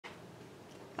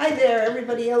Hi there,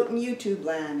 everybody out in YouTube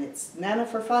land. It's Nana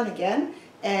for Fun again,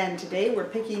 and today we're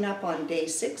picking up on day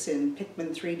 6 in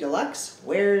Pikmin 3 Deluxe,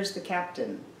 Where's the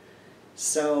Captain?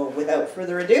 So without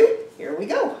further ado, here we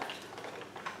go.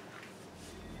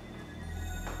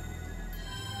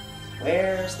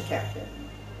 Where's the Captain?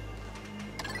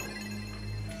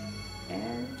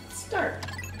 And start.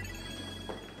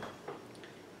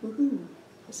 Woohoo!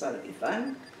 This ought to be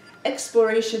fun.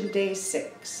 Exploration day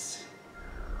 6.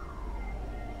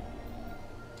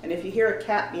 And if you hear a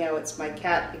cat meow, it's my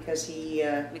cat because he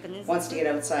wants to get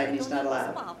outside and he's not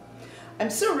allowed. I'm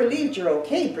so relieved you're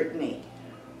okay, Brittany.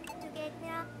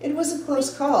 It was a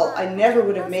close call. I never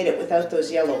would have made it without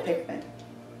those yellow Pikmin.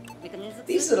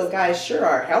 These little guys sure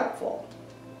are helpful.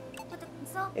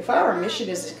 If our mission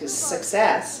is a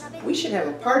success, we should have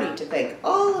a party to thank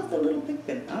all of the little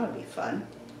Pikmin. That would be fun.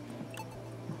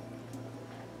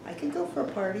 I could go for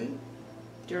a party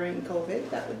during COVID.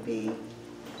 That would be...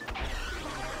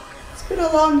 It's been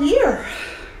a long year.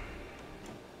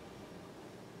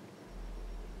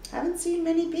 Haven't seen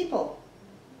many people.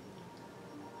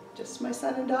 Just my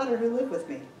son and daughter who live with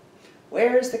me.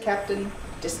 Where's the Captain?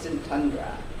 Distant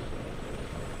tundra.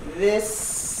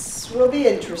 This will be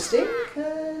interesting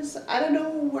because I don't know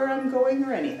where I'm going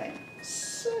or anything.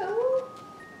 So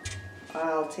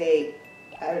I'll take,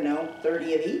 I don't know,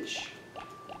 30 of each.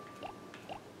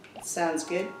 Sounds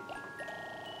good.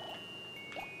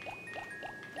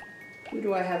 Who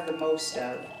do I have the most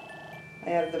of?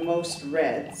 I have the most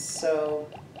reds, so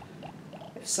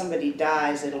if somebody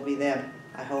dies, it'll be them,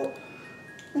 I hope.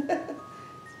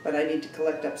 But I need to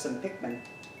collect up some Pikmin.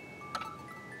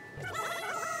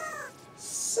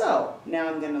 So, now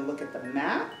I'm going to look at the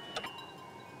map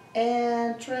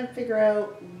and try and figure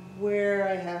out where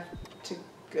I have to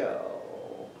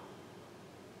go.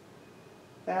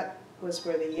 That was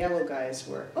where the yellow guys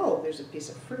were. Oh, there's a piece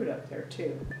of fruit up there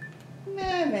too.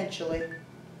 Nah, eventually.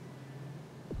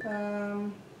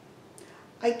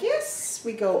 I guess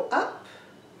we go up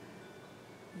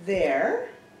there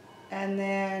and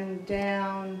then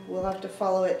down. We'll have to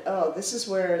follow it. Oh, this is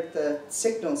where the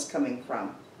signal's coming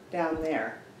from, down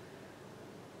there.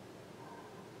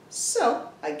 So,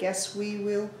 I guess we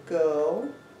will go.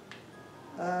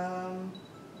 How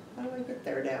do I get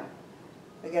there now?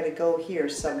 I gotta go here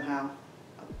somehow,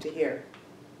 up to here.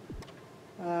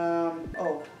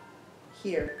 Oh,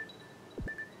 here.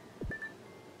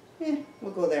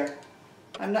 We'll go there.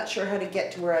 I'm not sure how to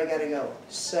get to where I gotta go,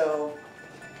 so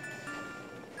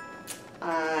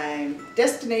I'm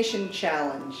destination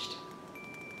challenged.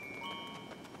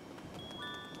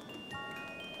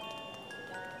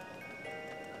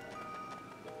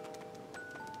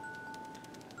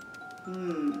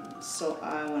 So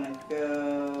I want to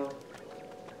go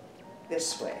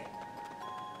this way.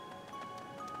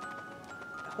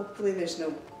 Hopefully there's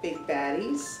no big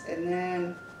baddies, and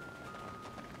then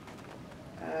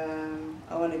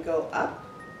I want to go up.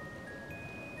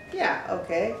 Yeah,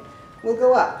 okay. We'll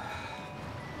go up.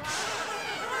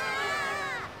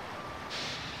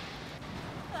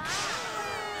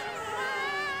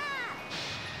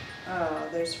 Oh,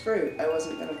 there's fruit. I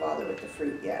wasn't going to bother with the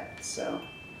fruit yet, so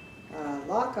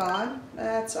lock on.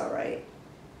 That's all right.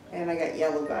 And I got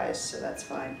yellow guys, so that's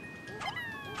fine.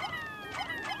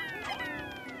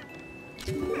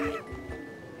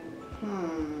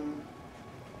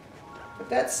 But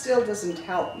that still doesn't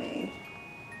help me.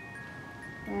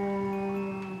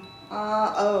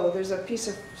 Oh, there's a piece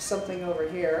of something over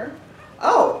here.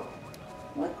 Oh!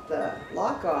 What the?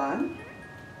 Lock on.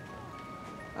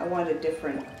 I want a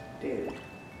different dude.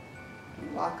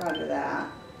 Lock onto that.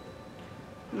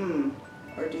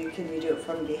 Or can you do it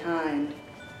from behind?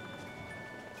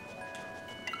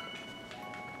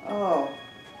 Oh.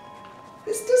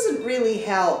 This doesn't really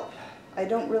help. I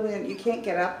don't really, you can't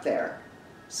get up there.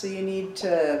 So you need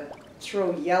to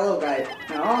throw yellow guys.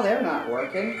 No, they're not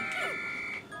working.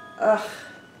 Ugh.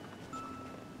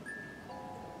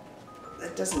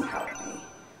 That doesn't help me.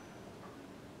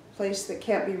 Place that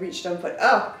can't be reached on foot.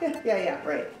 Oh, yeah,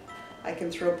 right. I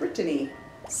can throw Brittany.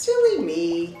 Silly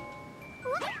me.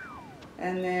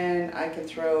 And then I can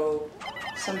throw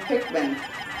some Pikmin.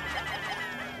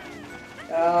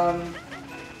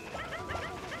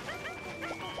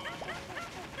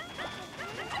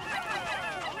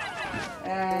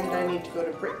 And I need to go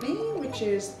to Brittany, which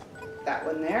is that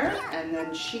one there, and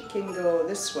then she can go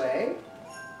this way.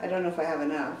 I don't know if I have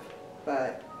enough,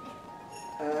 but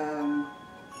oh,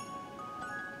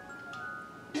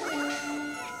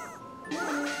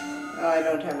 I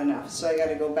don't have enough, so I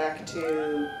gotta go back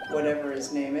to whatever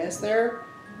his name is there,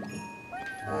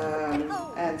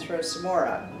 and throw some more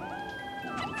up.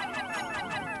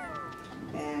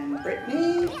 And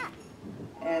Brittany,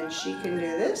 she can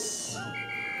do this.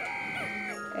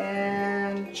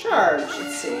 And charge,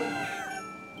 let's see.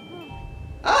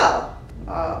 Oh!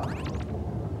 Oh.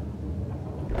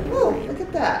 Oh, look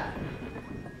at that.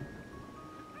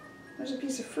 There's a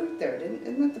piece of fruit there.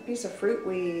 Isn't that the piece of fruit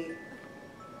we...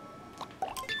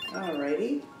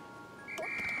 Alrighty.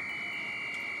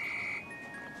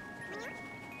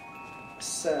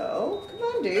 So, come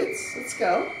on dudes, let's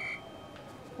go.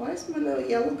 Why is my little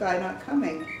yellow guy not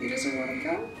coming? He doesn't want to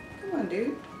come? Come on,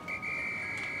 dude.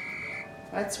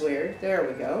 That's weird. There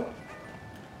we go.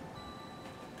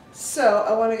 So,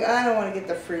 I don't want to get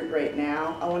the fruit right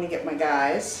now. I want to get my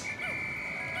guys.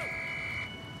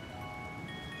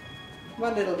 Come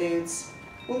on, little dudes.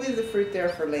 We'll leave the fruit there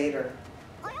for later.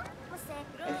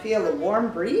 I feel a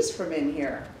warm breeze from in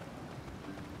here.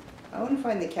 I want to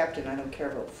find the captain. I don't care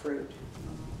about fruit.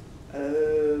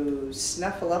 Oh,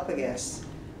 Snuffleupagus.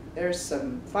 There's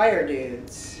some fire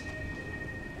dudes.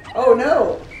 Oh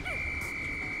no!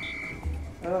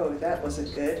 Oh, that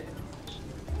wasn't good.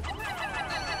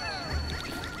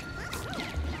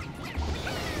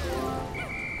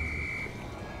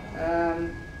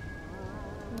 I'm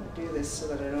gonna do this so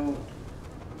that I don't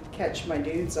catch my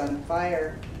dudes on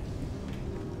fire.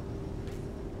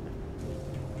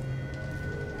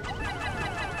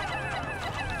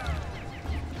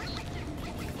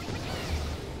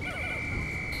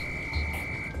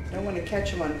 I don't want to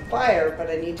catch them on fire, but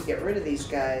I need to get rid of these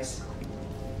guys.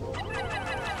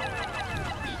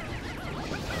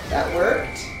 That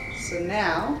worked. So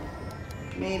now,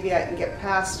 maybe I can get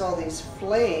past all these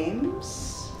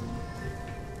flames.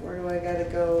 Where do I gotta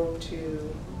go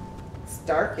to? It's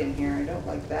dark in here. I don't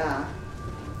like that.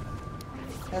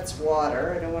 That's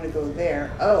water. I don't want to go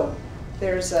there. Oh,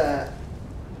 there's a...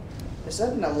 Is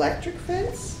that an electric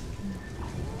fence?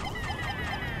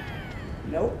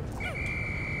 Nope.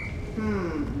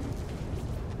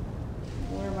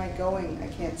 Where am I going? I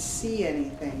can't see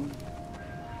anything.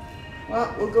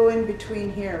 Well, we'll go in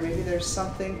between here. Maybe there's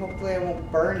something. Hopefully I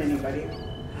won't burn anybody.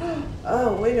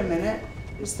 Oh, wait a minute.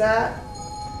 Is that...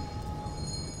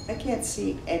 I can't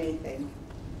see anything.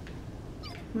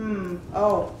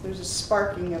 Oh, there's a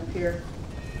sparking up here.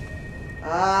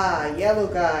 Ah, yellow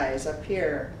guys up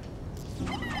here.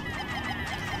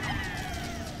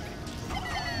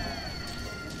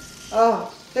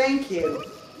 Oh, thank you.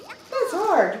 That's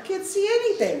hard. You can't see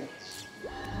anything.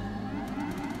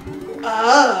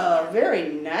 Ah, very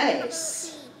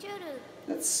nice.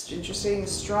 That's interesting.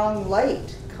 Strong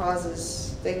light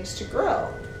causes things to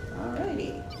grow.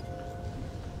 Alrighty.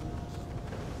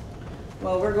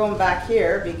 Well, we're going back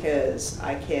here because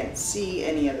I can't see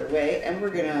any other way, and we're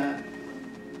gonna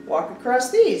walk across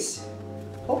these.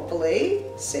 Hopefully,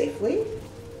 safely.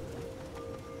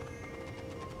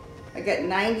 I got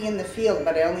 90 in the field,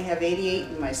 but I only have 88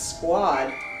 in my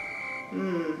squad.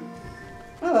 Oh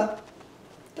well.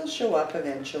 They'll show up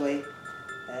eventually.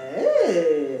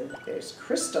 Oh, there's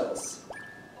crystals.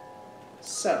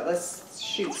 So, let's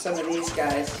shoot some of these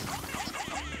guys.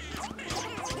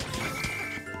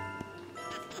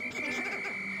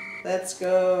 Let's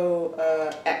go,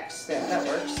 X. Yeah, that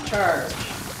works. Charge.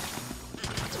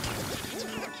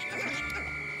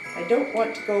 I don't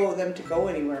want them to go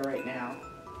anywhere right now.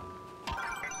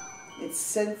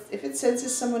 If it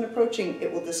senses someone approaching,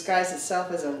 it will disguise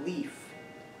itself as a leaf.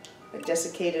 A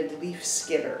desiccated leaf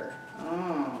skitter.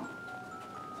 Oh.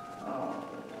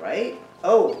 Alright.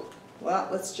 Oh. Well,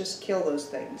 let's just kill those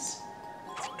things.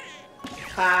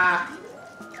 Ha!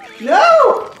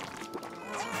 No!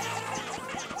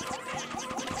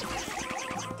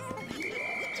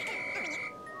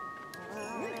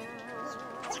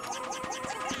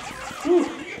 Whew.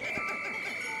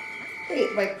 Hey,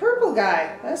 my purple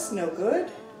guy. That's no good.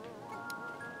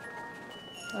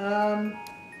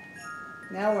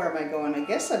 Now where am I going? I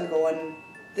guess I'm going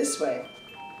this way.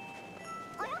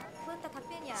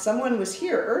 Someone was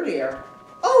here earlier.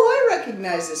 Oh, I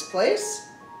recognize this place.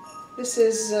 This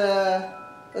is,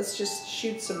 let's just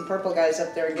shoot some purple guys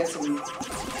up there and get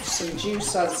some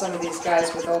juice on some of these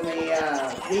guys with only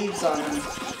leaves on them.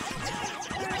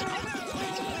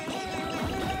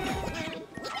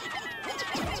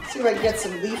 See if I can get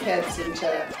some leaf heads into...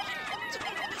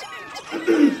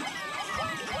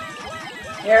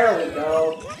 There we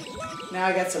go. Now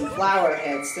I got some flower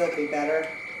heads. They'll be better.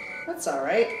 That's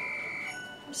alright.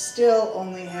 Still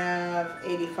only have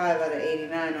 85 out of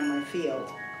 89 on my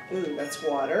field. Ooh, that's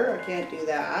water. I can't do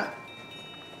that.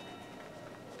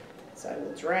 So I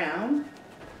will drown.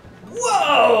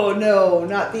 Whoa! No,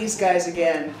 not these guys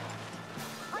again.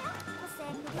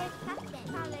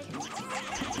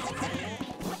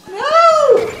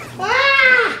 No!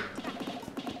 Ah!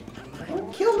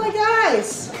 Don't kill my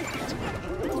guys!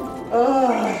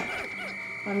 Ugh.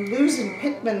 I'm losing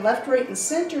Pikmin left, right, and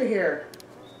center here.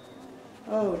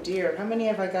 Oh dear, how many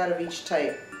have I got of each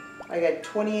type? I got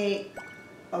 28.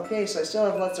 Okay, so I still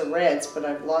have lots of reds, but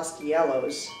I've lost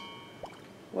yellows.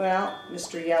 Well,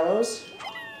 Mr. Yellows.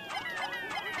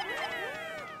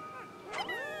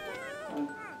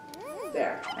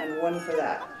 There, and one for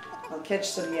that. I'll catch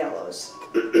some yellows.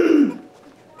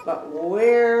 But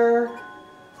where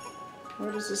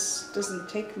does this, doesn't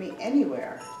take me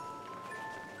anywhere.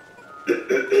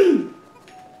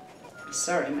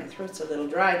 Sorry, my throat's a little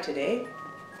dry today.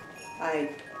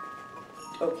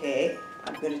 Okay,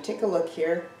 I'm going to take a look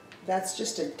here. That's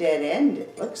just a dead end,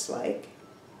 it looks like.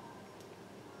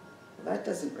 Well, that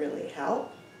doesn't really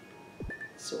help.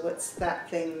 So what's that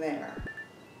thing there?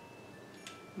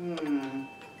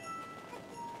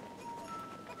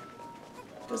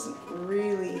 Doesn't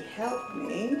really help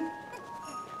me.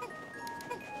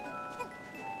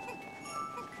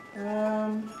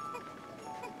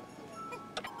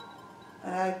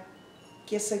 I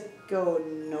guess I go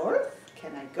north?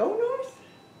 Can I go north?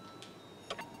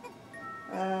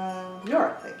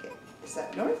 North, I guess. Is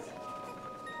that north?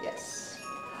 Yes.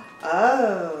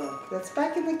 Oh, that's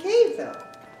back in the cave though.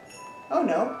 Oh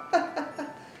no.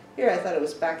 Here, I thought it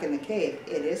was back in the cave.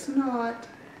 It is not.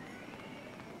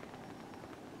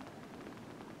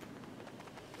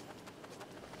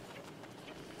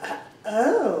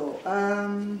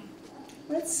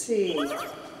 Let's see.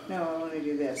 No, I want to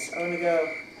do this. I want to go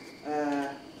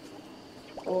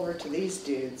over to these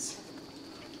dudes.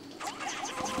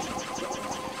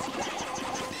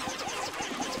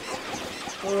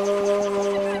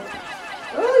 Oh,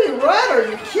 you ratter,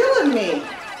 you're killing me.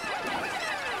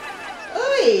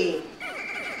 Oi!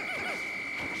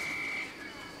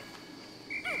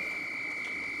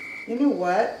 You know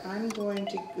what? I'm going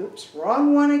to, oops,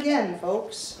 wrong one again,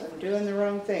 folks. I'm doing the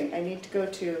wrong thing. I need to go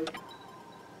to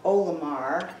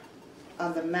Olimar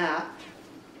on the map.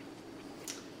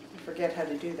 I forget how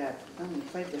to do that. I only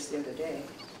played this the other day.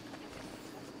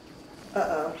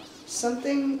 Uh-oh.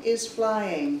 Something is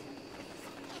flying.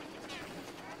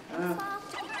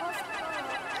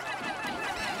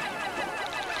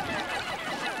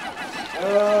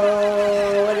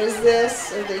 Oh, what is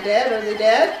this? Are they dead? Are they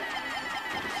dead?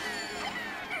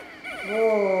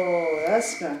 Oh,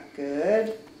 that's not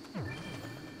good.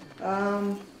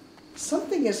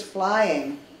 Something is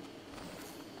flying.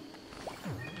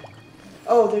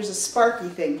 Oh, there's a sparky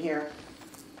thing here.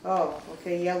 Oh,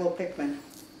 okay, yellow Pikmin.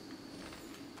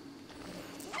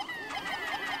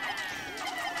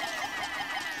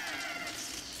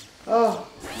 Oh,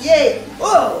 yay!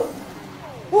 Whoa!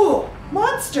 Whoa!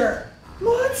 Monster!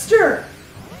 Monster!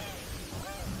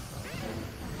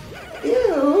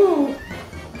 Ew!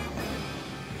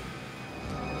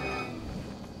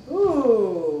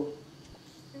 Ooh!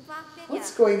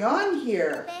 What's going on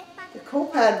here? The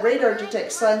Copad radar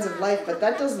detects signs of life, but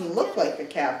that doesn't look like the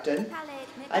captain.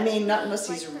 I mean, not unless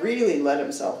he's really let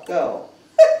himself go.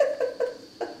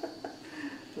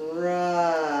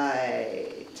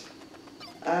 Right.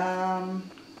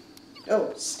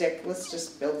 Oh, stick. Let's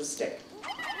just build a stick.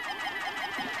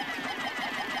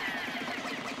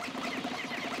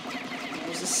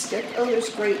 There's a stick. Oh, there's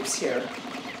grapes here.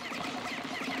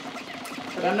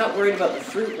 But I'm not worried about the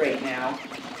fruit right now.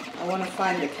 I want to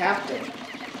find the captain.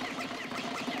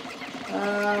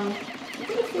 I'm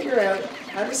going to figure out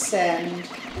how to send.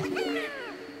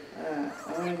 I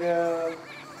want to go.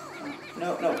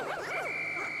 No.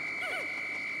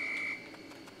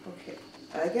 Okay.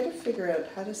 I got to figure out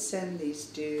how to send these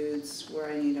dudes where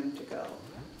I need them to go.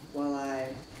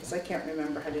 Because I can't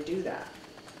remember how to do that.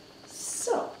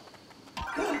 So.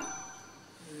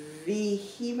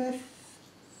 Vehmoth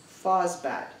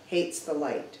Phosbat hates the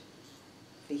light.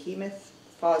 Vehmoth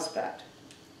Phosbat.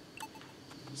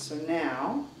 So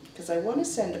now, because I want to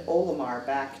send Olimar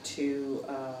back to,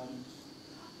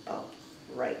 oh,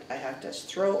 right, I have to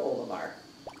throw Olimar.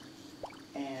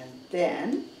 And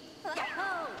then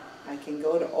I can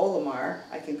go to Olimar,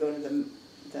 I can go to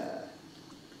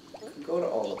go to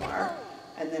Olimar,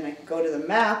 and then I can go to the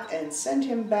map and send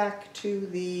him back to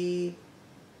the,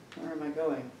 where am I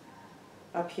going?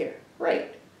 Up here,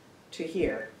 right, to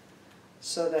here,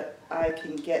 so that I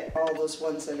can get all those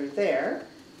ones that are there.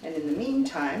 And in the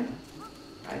meantime,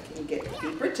 I can get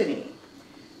Brittany.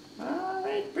 All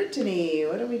right, Brittany,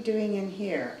 what are we doing in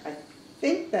here? I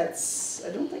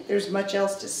don't think there's much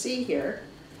else to see here.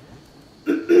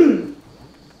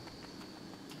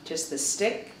 Just the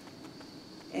stick.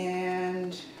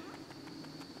 And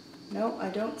no, I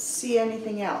don't see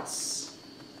anything else.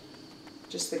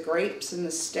 Just the grapes and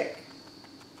the stick.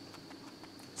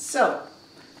 So,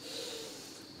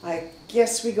 I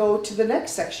guess we go to the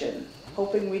next section,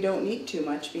 hoping we don't need too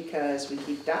much because we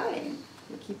keep dying.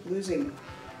 We keep losing.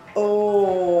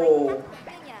 Oh.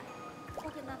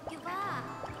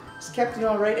 Is Captain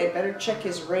all right? I better check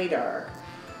his radar.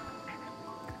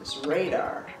 His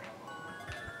radar.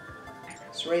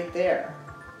 It's right there.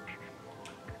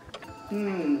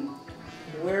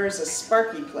 Where's a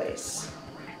sparky place?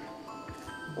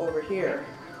 Over here.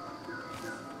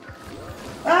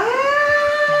 Ah!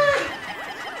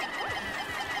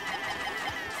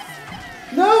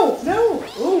 No! No!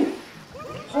 Ooh!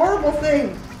 Horrible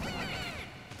thing!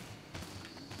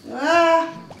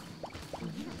 Ah!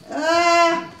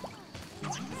 Ah!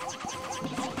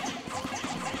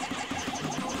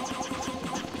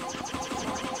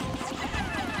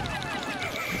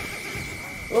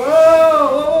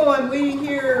 Oh, I'm waiting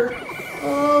here.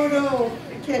 Oh no,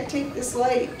 I can't take this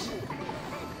light.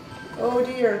 Oh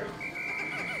dear.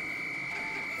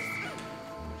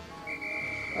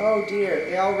 Oh dear,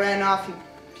 they all ran off. He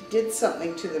did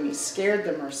something to them. He scared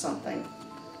them or something.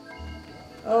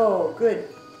 Oh, good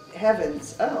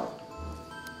heavens. Oh.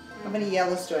 How many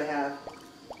yellows do I have?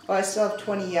 Oh, I still have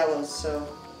 20 yellows, so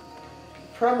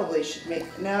probably should make...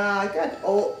 No, I got...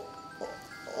 Oh,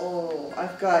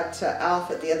 I've got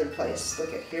Alf at the other place.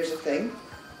 Look at, here's a thing.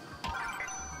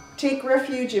 Take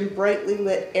refuge in brightly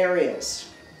lit areas.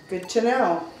 Good to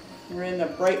know. We're in a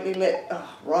brightly lit,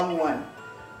 oh, wrong one.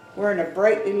 We're in a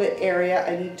brightly lit area.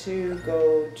 I need to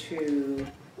go to,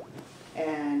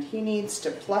 and he needs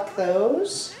to pluck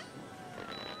those.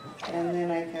 And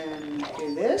then I can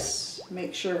do this.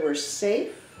 Make sure we're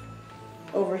safe.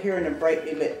 Over here in a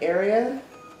brightly lit area.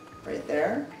 Right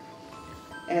there.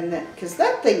 And then, because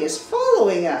that thing is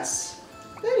following us.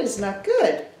 That is not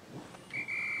good.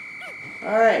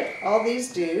 Alright, all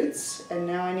these dudes. And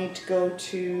now I need to go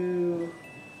to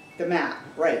the map.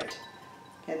 Right.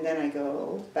 And then I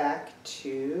go back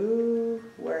to,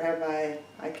 where have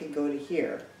I can go to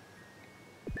here.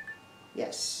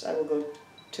 Yes, I will go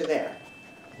to there.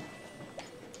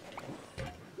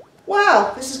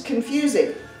 Wow, this is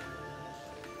confusing.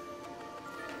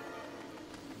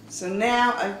 So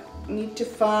now I need to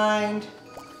find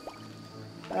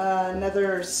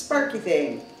another sparky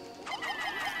thing.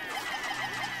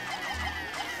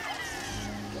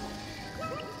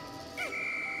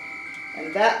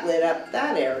 And that lit up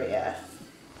that area.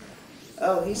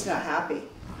 Oh, he's not happy.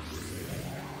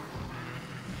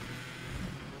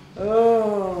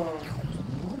 Oh.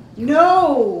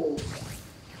 No!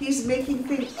 He's making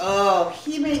things... Oh,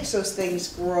 he makes those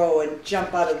things grow and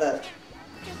jump out of the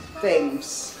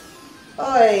things.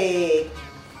 Oi,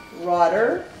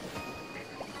 Rotter.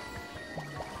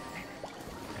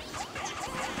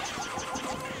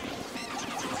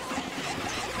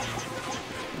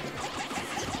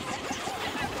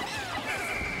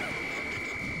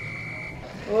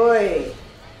 Oi,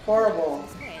 horrible.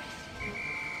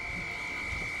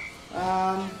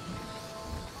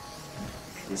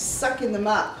 He's sucking them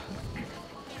up.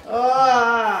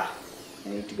 Ah, I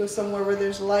need to go somewhere where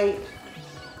there's light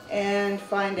and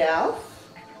find Alf.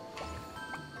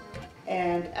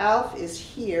 And Alf is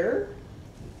here.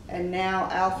 And now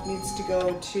Alf needs to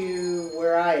go to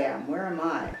where I am. Where am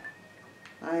I?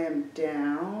 I am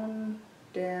down,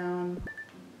 down.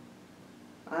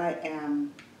 I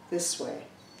am this way.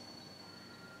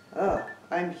 Oh,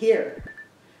 I'm here.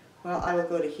 Well, I will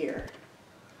go to here.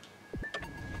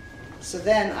 So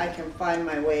then I can find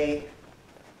my way.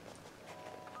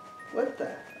 What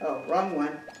the? Oh, wrong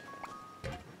one.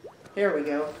 Here we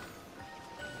go.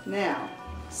 Now,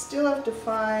 still have to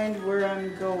find where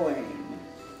I'm going.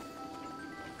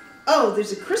 Oh,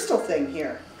 there's a crystal thing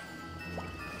here.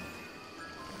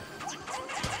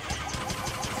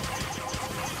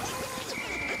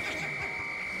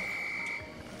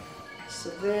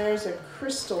 So there's a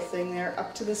crystal thing there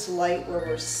up to this light where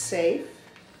we're safe.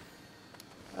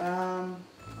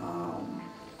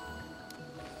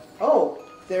 Oh,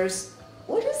 there's,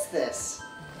 what is this?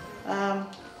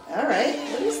 Alright,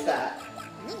 what is that?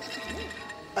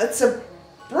 It's a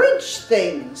bridge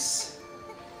things.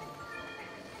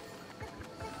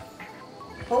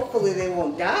 Hopefully they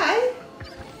won't die.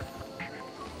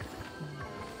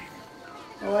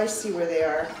 Oh, I see where they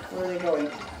are. Where are they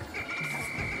going?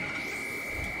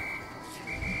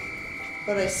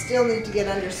 But I still need to get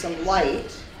under some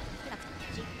light.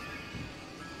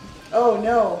 Oh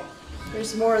no,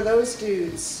 there's more of those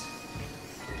dudes.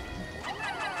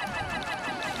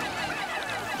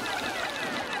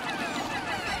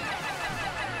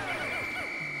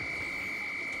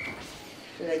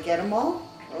 Did I get them all?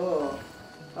 Oh.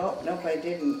 Oh, nope, I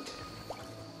didn't.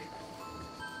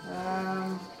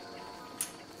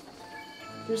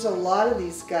 There's a lot of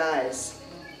these guys.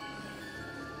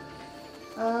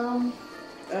 Ugh.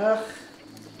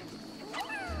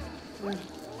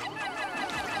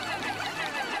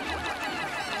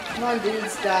 Come on,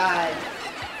 dudes, die.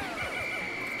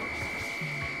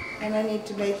 And I need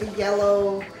to make a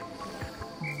yellow.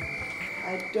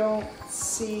 I don't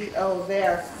see. Oh,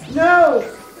 there. No!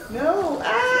 No!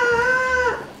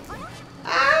 Ah!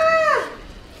 Ah!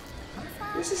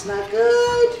 This is not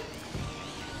good.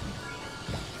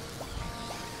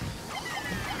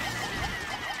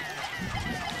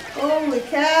 Holy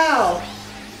cow!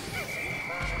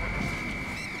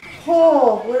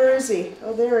 Oh, where is he?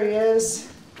 Oh, there he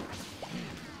is.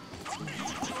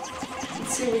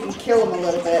 Let's see if we can kill him a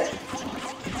little bit.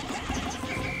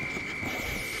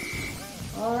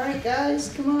 Alright,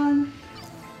 guys, come on.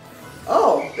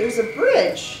 Oh, there's a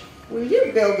bridge. We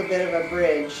did build a bit of a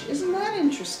bridge. Isn't that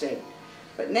interesting?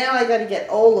 But now I gotta get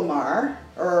Olimar.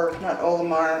 Or, not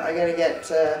Olimar, I gotta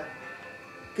get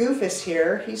Goofus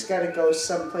here. He's gotta go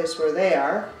someplace where they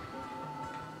are.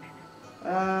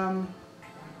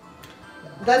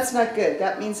 That's not good.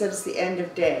 That means that it's the end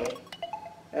of day.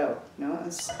 Oh, no,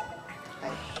 that's...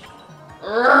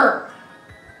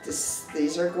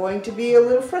 These are going to be a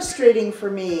little frustrating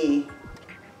for me.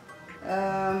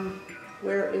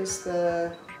 Where is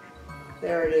the...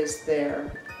 There it is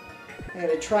there. I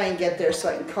gotta try and get there so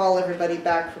I can call everybody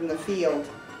back from the field.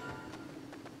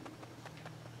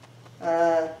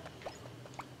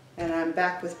 And I'm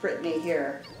back with Brittany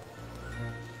here.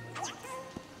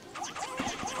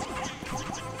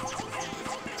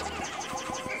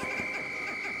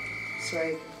 So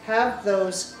I have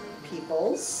those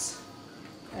peoples,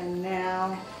 and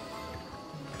now,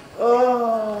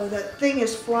 oh, that thing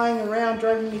is flying around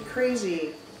driving me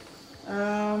crazy.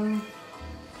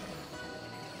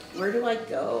 Where do I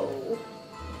go?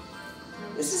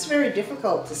 This is very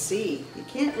difficult to see. You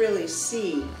can't really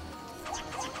see.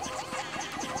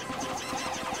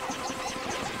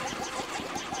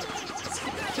 Let's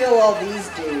kill all these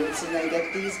dudes and then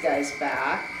get these guys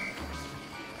back.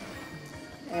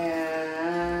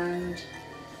 And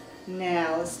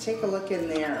now let's take a look in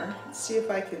there. Let's see if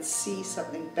I can see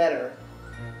something better.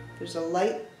 There's a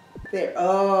light there.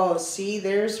 Oh, see,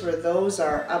 there's where those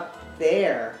are up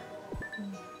there.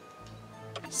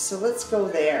 So let's go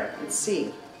there and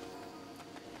see.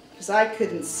 Because I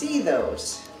couldn't see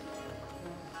those.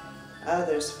 Oh,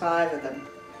 there's 5 of them.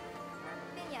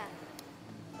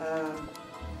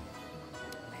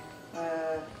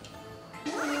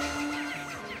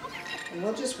 And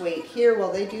we'll just wait here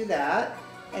while they do that.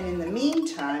 And in the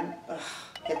meantime,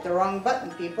 hit the wrong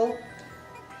button, people.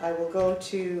 I will go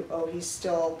to, oh, he's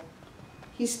still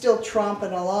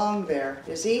tromping along there,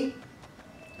 is he?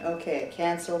 Okay,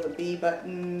 cancel the B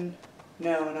button.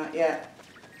 No, not yet.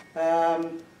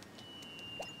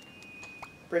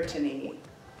 Brittany.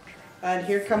 And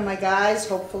here come my guys.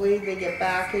 Hopefully they get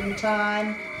back in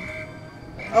time.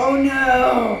 Oh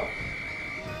no!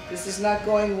 This is not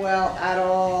going well at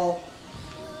all.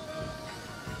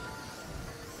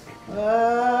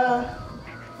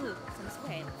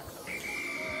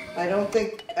 I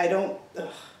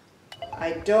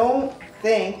don't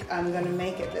think I'm gonna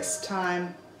make it this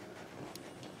time.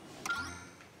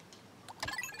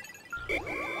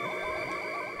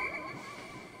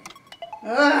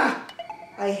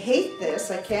 I hate this.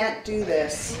 I can't do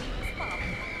this.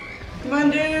 Come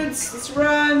on, dudes, let's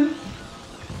run.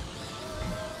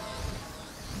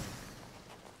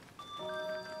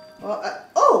 Well,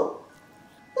 oh,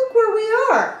 look where we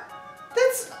are.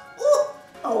 That's,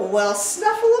 oh, well,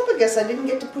 Snuffleupagus. I didn't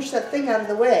get to push that thing out of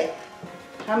the way.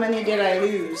 How many did I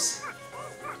lose?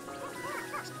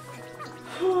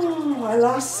 Oh, I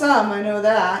lost some, I know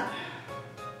that.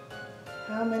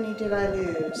 How many did I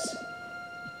lose?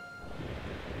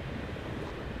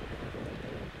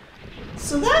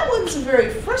 So that one's a very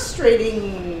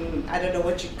frustrating, I don't know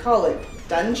what you'd call it,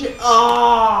 dungeon.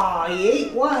 Oh, he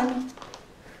ate one.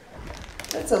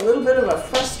 That's a little bit of a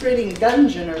frustrating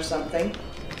dungeon or something.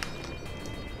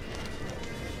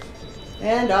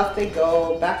 And off they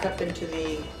go, back up into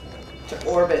to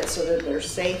orbit so that they're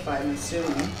safe, I'm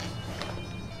assuming.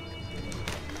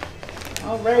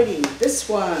 Alrighty, this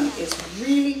one is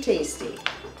really tasty.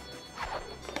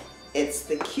 It's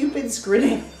the Cupid's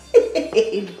Grenade.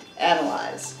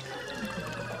 Analyze.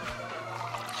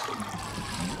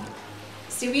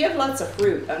 See, we have lots of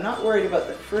fruit. I'm not worried about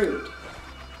the fruit.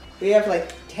 We have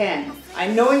like 10.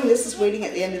 Knowing this is waiting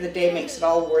at the end of the day makes it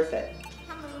all worth it.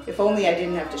 If only I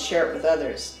didn't have to share it with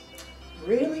others.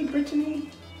 Really, Brittany?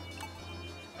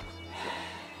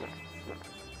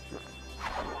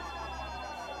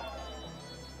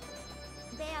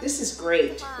 This is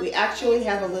great. We actually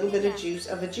have a little bit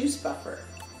of a juice buffer.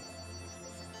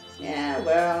 Yeah,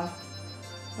 well,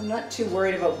 I'm not too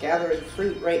worried about gathering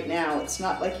fruit right now. It's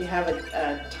not like you have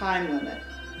a time limit.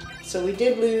 So we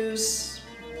did lose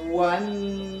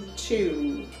 1,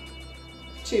 2,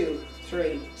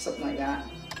 3, something like that.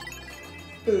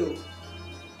 Ooh.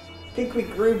 I think we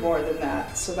grew more than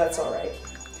that, so that's alright.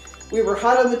 We were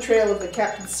hot on the trail of the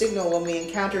captain's signal when we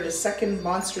encountered a second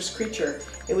monstrous creature.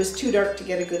 It was too dark to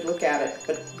get a good look at it,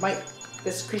 but might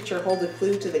this creature hold a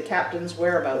clue to the captain's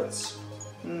whereabouts?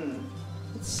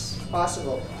 It's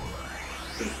possible.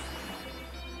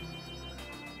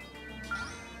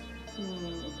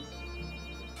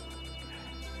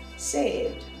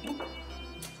 Saved.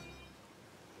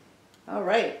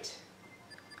 Alright.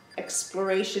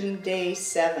 Exploration Day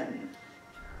 7.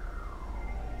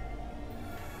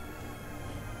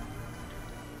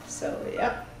 So,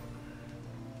 yep.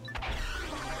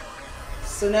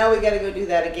 So now we gotta go do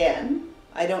that again.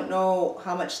 I don't know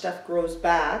how much stuff grows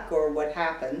back or what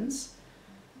happens.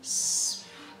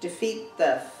 Defeat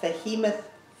the Vehmoth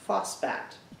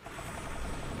Phosbat.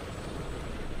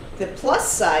 The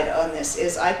plus side on this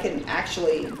is I can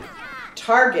actually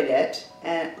target it,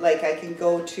 and like I can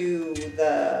go to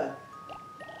the,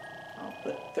 I'll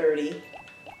put 30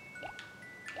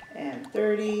 and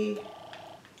 30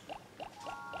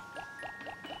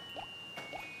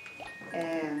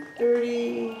 and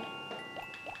 30,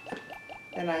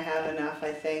 and I have enough,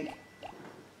 I think.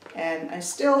 And I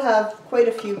still have quite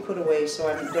a few put away, so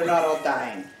they're not all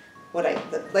dying. Like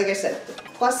I said, the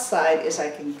plus side is I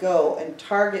can go and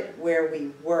target where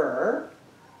we were,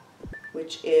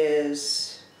 which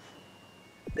is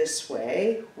this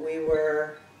way. We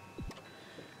were,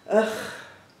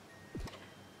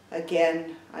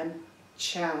 again, I'm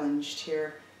challenged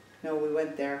here. No, we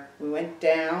went there. We went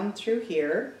down through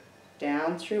here,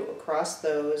 down through, across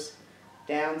those,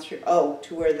 down through,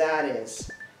 to where that is.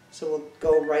 So we'll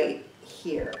go right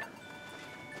here.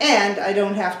 And I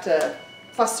don't have to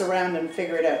fuss around and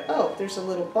figure it out. Oh, there's a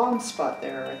little bomb spot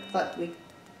there. I thought we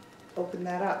opened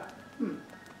that up.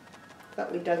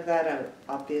 Thought we dug that out.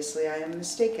 Obviously, I am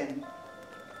mistaken.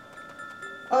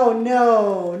 Oh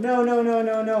no, no, no, no,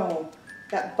 no, no.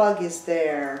 That bug is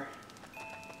there.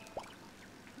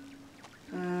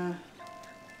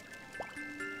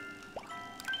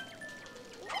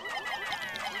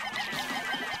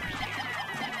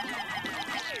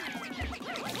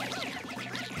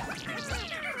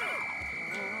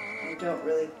 Don't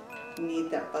really need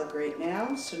that bug right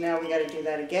now, so now we got to do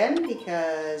that again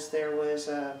because there was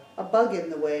a bug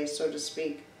in the way, so to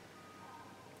speak.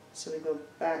 So we go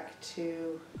back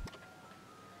to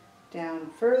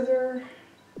down further,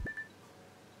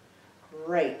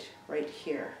 right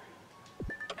here.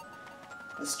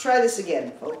 Let's try this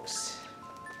again, folks.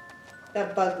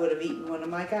 That bug would have eaten one of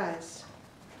my guys.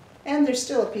 And there's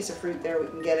still a piece of fruit there we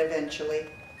can get eventually.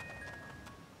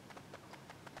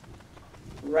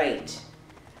 Right.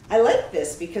 I like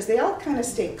this because they all kind of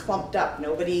stay clumped up.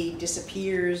 Nobody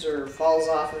disappears or falls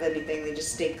off of anything. They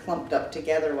just stay clumped up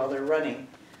together while they're running.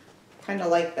 Kind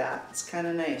of like that. It's kind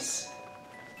of nice.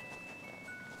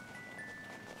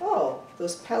 Oh,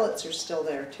 those pellets are still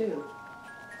there too.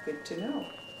 Good to know.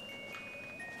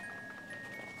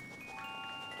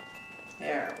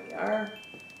 There we are.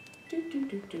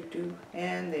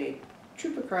 And they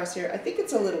troop across here. I think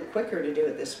it's a little quicker to do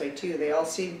it this way too. They all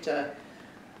seem to...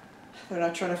 They're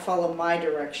not trying to follow my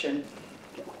direction,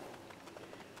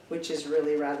 which is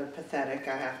really rather pathetic,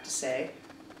 I have to say.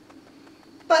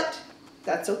 But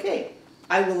that's okay.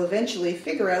 I will eventually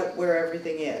figure out where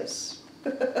everything is.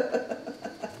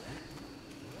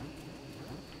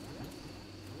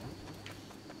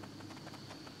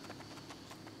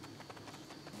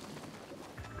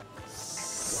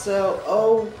 So,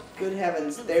 oh, good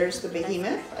heavens, there's the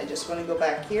behemoth. I just want to go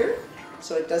back here.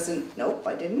 So it doesn't, nope,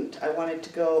 I didn't. I wanted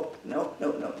to go, nope,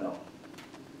 nope, nope, nope.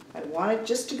 I wanted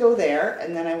just to go there,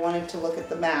 and then I wanted to look at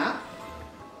the map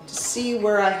to see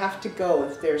where I have to go.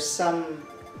 If there's some,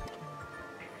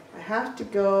 I have to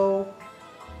go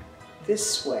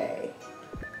this way.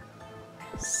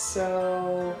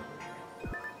 So,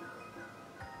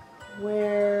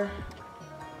 where,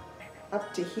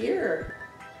 up to here,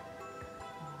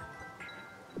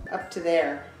 up to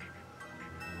there.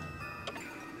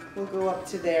 We'll go up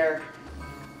to there.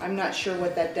 I'm not sure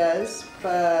what that does,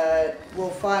 but we'll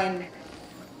find...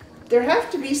 There have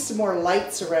to be some more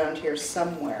lights around here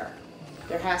somewhere.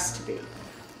 There has to be.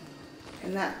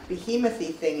 And that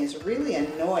behemothy thing is really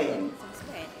annoying.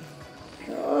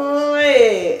 Oh,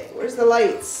 hey, where's the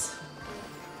lights?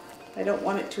 I don't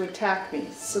want it to attack me.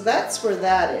 So that's where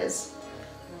that is.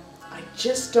 I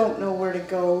just don't know where to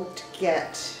go to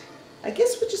get. I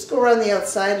guess we'll just go around the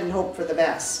outside and hope for the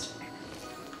best.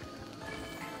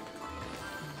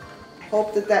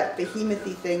 Hope that that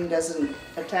behemoth-y thing doesn't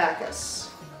attack us.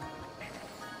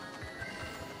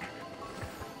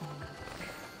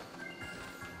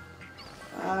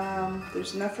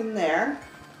 There's nothing there.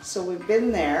 So we've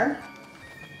been there.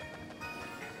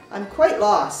 I'm quite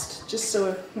lost, just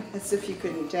so as if you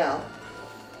couldn't tell.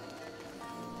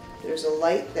 There's a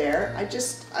light there.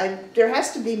 There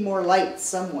has to be more lights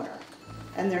somewhere.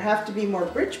 And there have to be more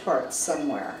bridge parts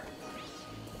somewhere.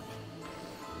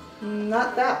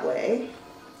 Not that way.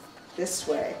 This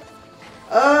way.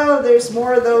 Oh, there's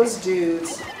more of those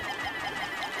dudes.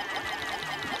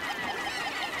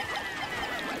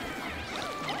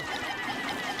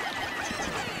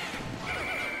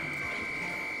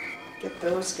 Get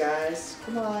those guys.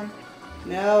 Come on.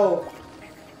 No.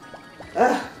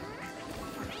 Ugh.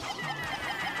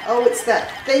 Oh, it's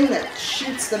that thing that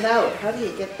shoots them out. How do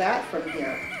you get that from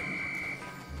here?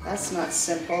 That's not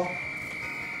simple.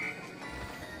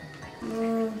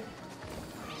 I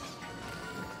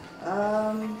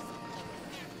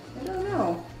don't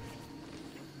know.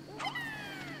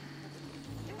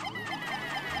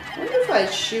 I wonder if I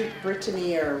shoot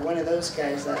Brittany or one of those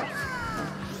guys up.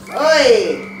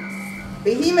 Oi!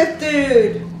 Behemoth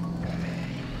dude!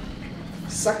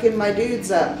 Sucking my dudes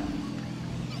up.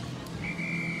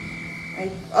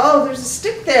 Oh, there's a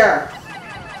stick there!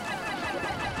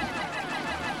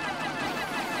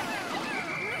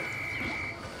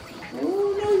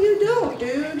 Oh, no you don't,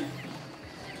 dude.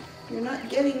 You're not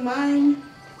getting mine.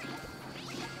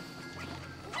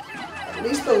 At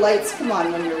least the lights come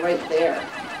on when you're right there.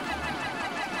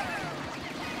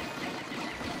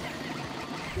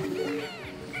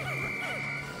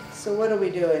 So what are we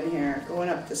doing here? Going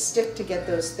up the stick to get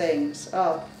those things.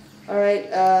 Oh, alright,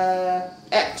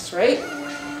 X, right?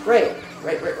 Right.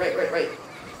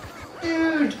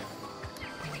 Dude!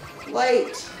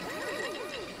 Light!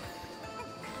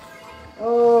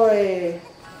 Oi!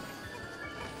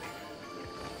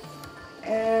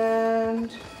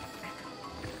 And...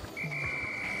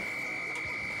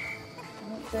 I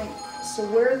don't think... So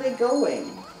where are they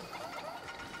going?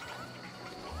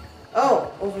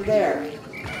 Oh, over there.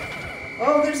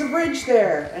 Oh, there's a bridge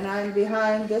there, and I'm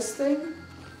behind this thing?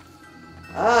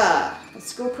 Ah,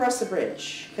 let's go across the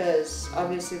bridge, because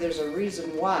obviously there's a reason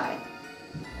why.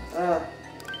 Oh,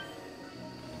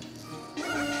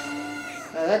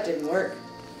 that didn't work.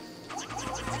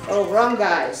 Oh, wrong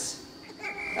guys.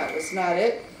 That was not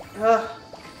it. Oh,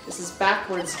 this is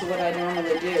backwards to what I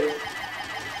normally do.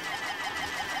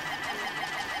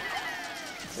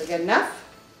 So get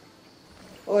enough?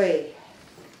 Oi.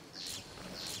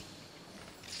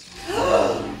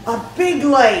 A big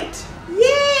light!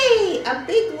 Yay! A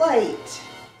big light!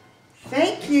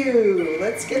 Thank you!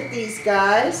 Let's get these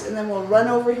guys, and then we'll run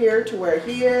over here to where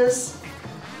he is.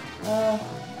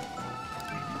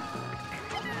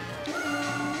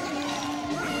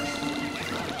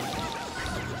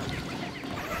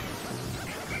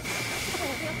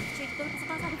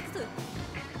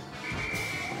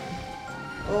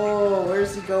 Oh,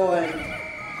 where's he going?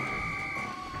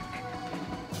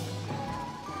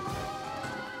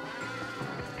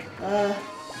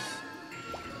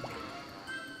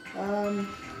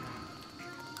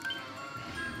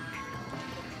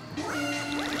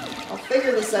 I'll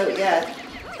figure this out yet.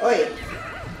 Oi.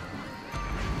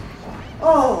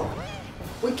 Oh,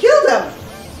 we killed him.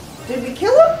 Did we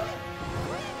kill him?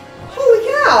 Holy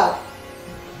cow.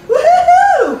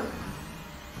 Woohoo!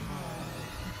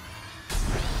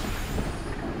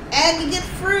 And you get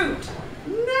fruit.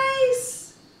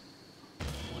 Nice.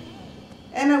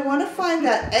 And I want to find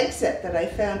that exit that I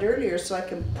found earlier so I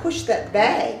can push that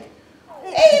bag.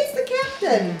 Hey, it's the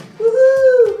captain!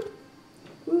 Woohoo!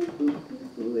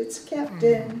 Woohoo, it's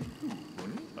Captain.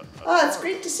 Oh, it's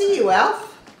great to see you,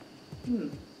 Alf.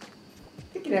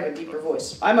 I can have a deeper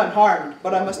voice. I'm unharmed,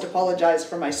 but I must apologize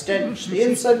for my stench. The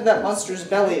inside of that monster's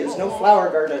belly is no flower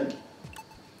garden.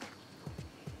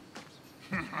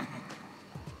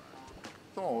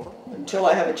 Until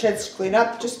I have a chance to clean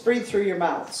up, just breathe through your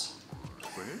mouths.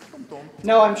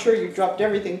 Now I'm sure you dropped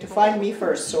everything to find me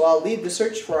first, so I'll lead the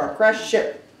search for our crashed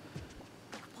ship.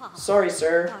 Sorry,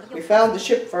 sir. We found the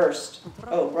ship first.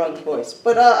 Oh, wrong voice.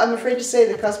 But I'm afraid to say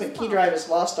the cosmic key drive is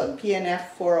lost on PNF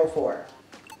 404.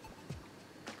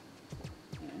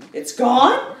 It's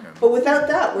gone? But without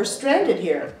that, we're stranded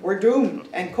here. We're doomed,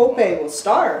 and Kope will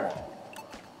starve.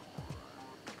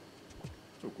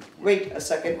 Wait a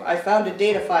second. I found a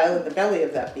data file in the belly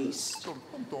of that beast.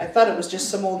 I thought it was just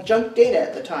some old junk data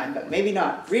at the time, but maybe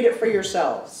not. Read it for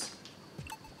yourselves.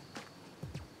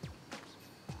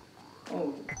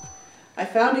 I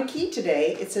found a key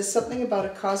today. It says something about a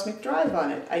cosmic drive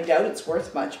on it. I doubt it's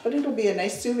worth much, but it'll be a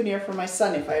nice souvenir for my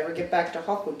son if I ever get back to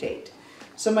Hokotate.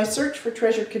 So my search for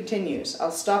treasure continues. I'll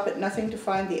stop at nothing to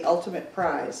find the ultimate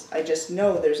prize. I just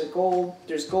know there's gold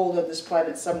on this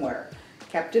planet somewhere.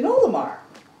 Captain Olimar.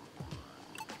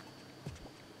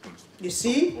 You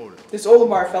see? This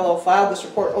Olimar fellow filed this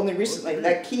report only recently.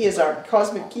 That key is our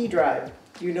cosmic key drive.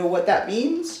 Do you know what that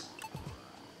means?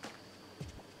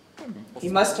 He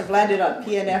must have landed on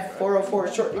PNF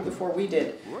 404 shortly before we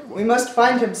did. We must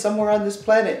find him somewhere on this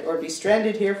planet or be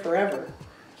stranded here forever.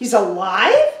 He's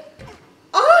alive?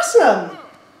 Awesome!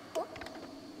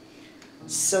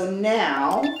 So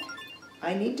now,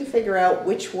 I need to figure out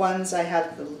which ones I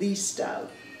have the least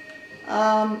of.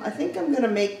 I think I'm going to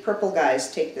make purple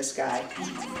guys take this guy.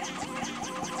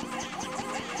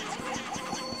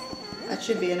 That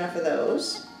should be enough of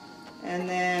those. And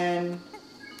then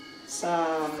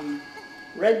some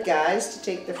red guys to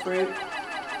take the fruit.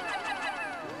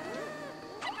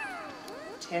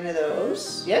 10 of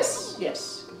those. Yes,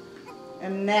 yes.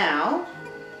 And now,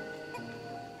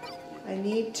 I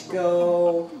need to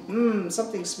go,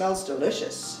 something smells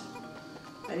delicious.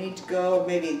 I need to go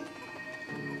maybe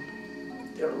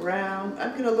around,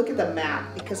 I'm going to look at the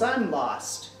map because I'm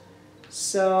lost.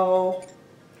 So,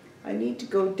 I need to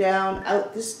go down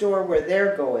out this door where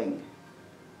they're going.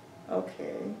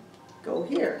 Okay, go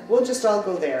here. We'll just all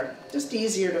go there. Just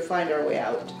easier to find our way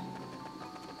out.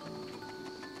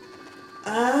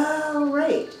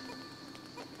 Alright.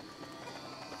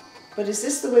 But is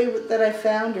this the way that I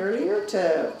found earlier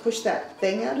to push that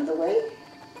thing out of the way?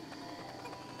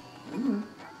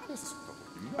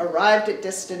 Arrived at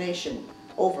destination.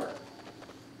 Over.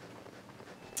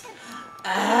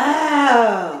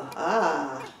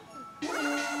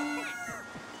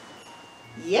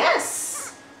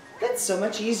 Yes! That's so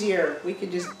much easier. We can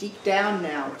just deke down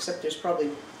now, except there's probably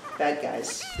bad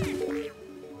guys.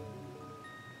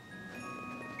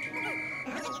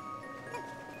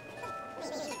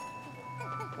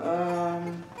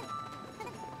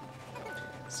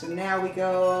 So now we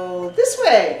go this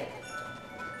way.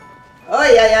 Oh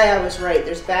yeah, I was right.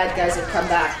 There's bad guys that come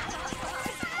back.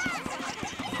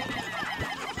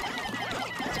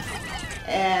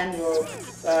 And we'll,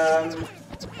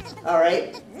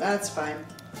 alright, that's fine.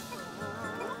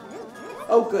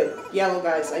 Oh good, yellow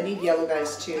guys. I need yellow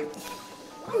guys too.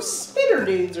 Those spitter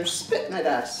dudes are spitting at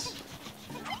us.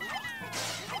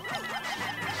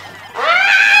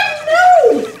 Ah,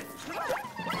 no!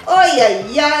 Oy,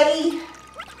 ay.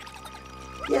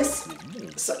 Yes,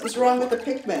 something's wrong with the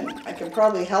Pikmin. I can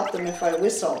probably help them if I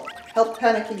whistle. Help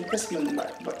panicking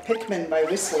Pikmin by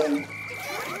whistling.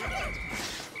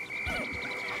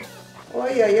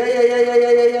 Oy,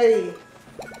 ay.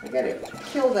 I gotta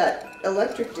kill that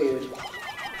electric dude.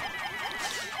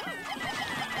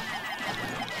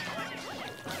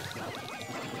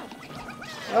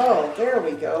 Oh, there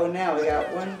we go. Now we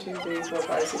got 1, 2, 3, 4,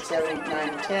 5, 6, 7, 8,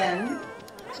 9, 10.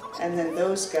 And then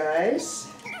those guys.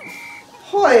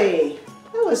 Hoy!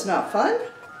 That was not fun.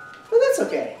 But that's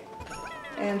okay.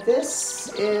 And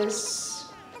this is...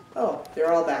 Oh,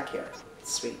 they're all back here.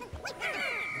 Sweet.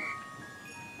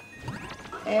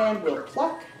 And we'll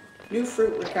pluck. New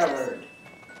fruit recovered.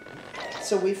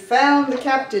 So we found the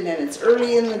captain and it's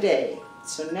early in the day.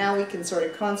 So now we can sort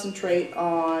of concentrate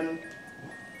on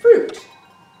fruit.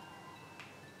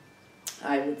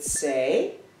 I would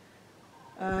say.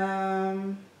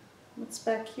 What's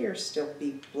back here still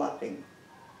be flopping?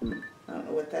 I don't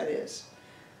know what that is.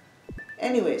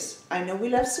 Anyways, I know we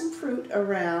left some fruit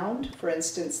around. For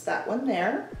instance, that one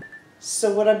there.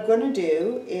 So what I'm going to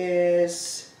do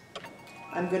is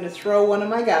I'm going to throw one of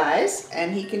my guys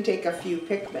and he can take a few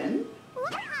Pikmin.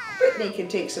 Brittany can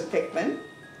take some Pikmin.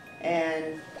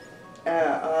 And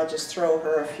I'll just throw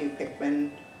her a few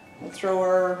Pikmin. We'll throw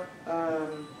her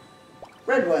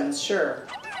red ones, sure.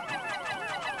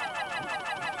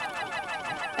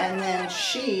 And then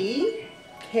she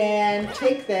can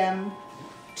take them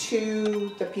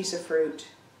to the piece of fruit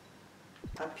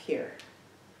up here.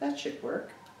 That should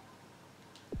work.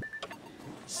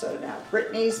 So now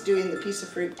Brittany's doing the piece of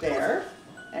fruit there.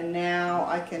 And now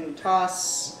I can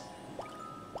toss,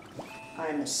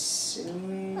 I'm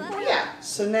assuming, yeah.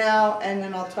 So now, and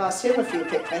then I'll toss him a few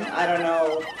Pikmin. I don't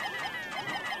know.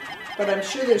 But I'm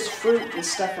sure there's fruit and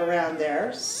stuff around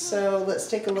there. So let's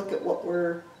take a look at what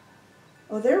we're...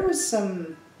 Oh, there was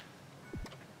some...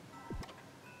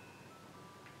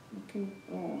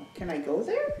 Can I go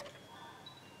there?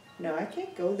 No, I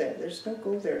can't go there. There's no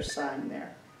go there sign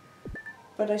there.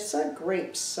 But I saw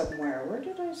grapes somewhere. Where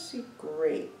did I see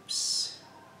grapes?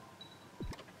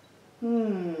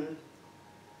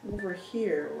 Over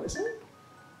here, was it?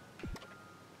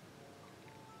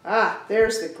 Ah,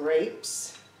 there's the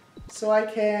grapes. So I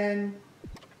can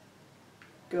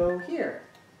go here.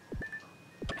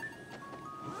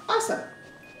 Awesome.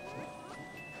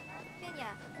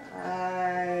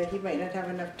 He might not have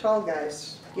enough tall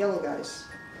guys, yellow guys.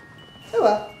 Oh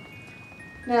well.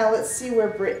 Now let's see where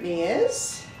Brittany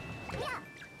is.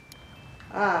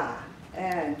 Ah,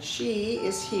 and she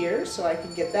is here, so I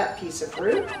can get that piece of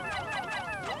fruit.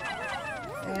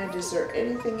 And is there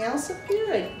anything else up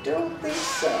here? I don't think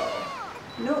so.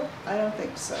 Nope, I don't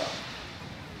think so.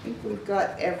 I think we've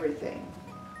got everything.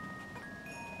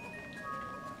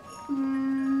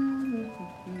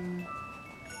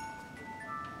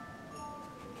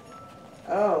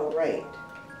 Oh, right.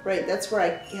 Right, that's where I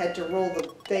had to roll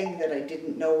the thing that I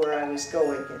didn't know where I was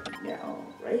going. Yeah,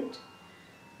 right?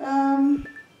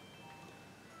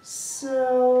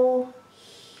 So,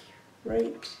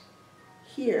 right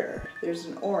here, there's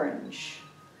an orange.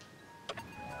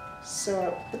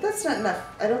 So, but that's not enough.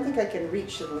 I don't think I can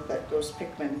reach them with those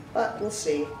Pikmin, but we'll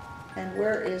see. And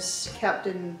where is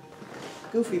Captain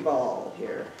Goofy Ball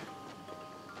here?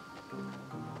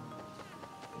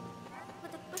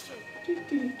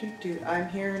 I'm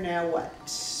here now, what?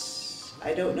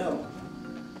 I don't know.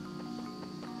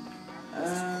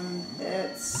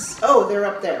 Oh, they're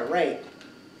up there, right.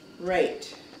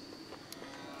 Right.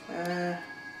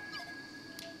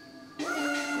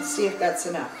 Let's see if that's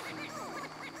enough.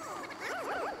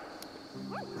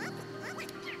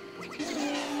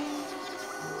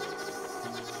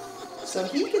 So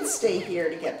he can stay here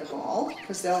to get them all,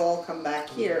 because they'll all come back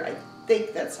here. I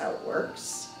think that's how it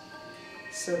works.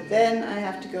 So then I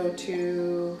have to go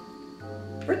to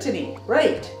Brittany.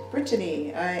 Right,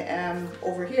 Brittany. I am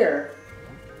over here.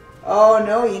 Oh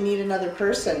no, you need another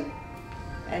person.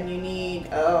 And you need,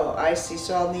 oh, I see.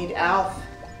 So I'll need Alf.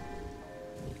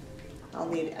 I'll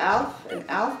need Alf, and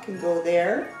Alf can go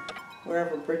there,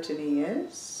 wherever Brittany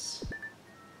is.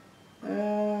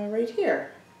 Right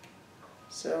here.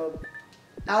 So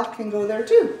Alf can go there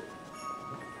too.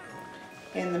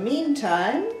 In the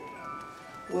meantime,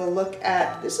 we'll look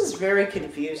at, this is very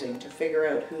confusing to figure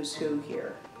out who's who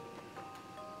here.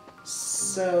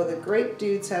 So the grape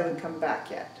dudes haven't come back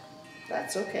yet.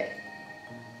 That's okay.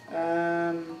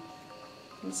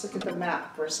 Let's look at the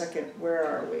map for a second. Where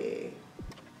are we?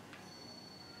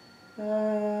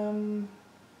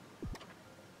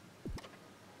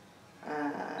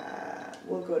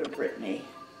 We'll go to Brittany.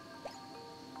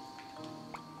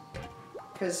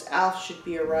 Because Alf should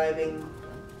be arriving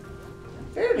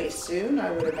fairly soon,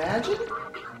 I would imagine.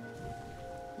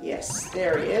 Yes,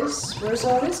 there he is. Where's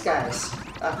all his guys?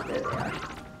 Ah, there they are.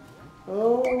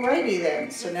 Alrighty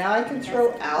then. So now I can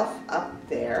throw Alf up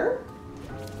there.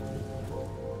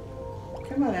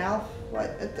 Come on, Alf.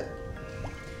 What?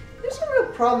 There's a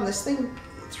real problem. This thing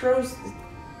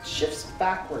shifts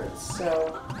backwards.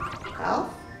 So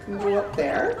Alf can go up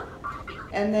there.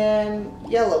 And then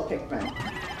yellow Pikmin.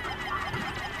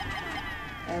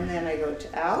 And then I go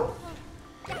to Alf.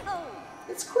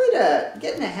 It's quite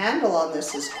getting a handle on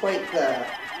this is quite the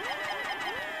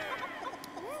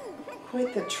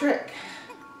trick.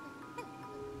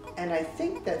 And I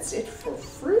think that's it for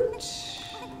fruit.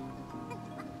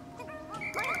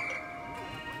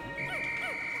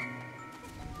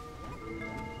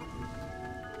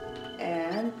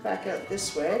 And back out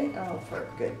this way. Oh, for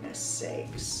goodness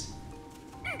sakes.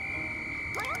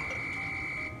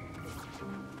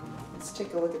 Let's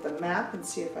take a look at the map and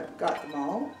see if I've got them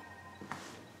all.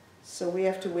 So we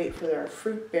have to wait for our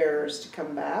fruit bearers to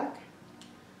come back.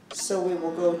 So we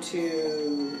will go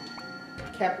to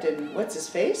Captain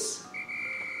What's-His-Face.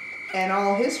 And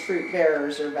all his fruit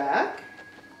bearers are back.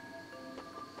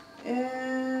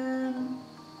 And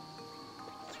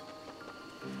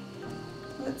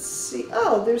let's see.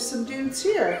 Oh, there's some dudes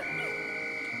here.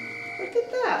 Look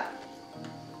at that.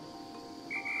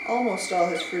 Almost all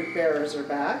his fruit bearers are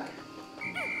back.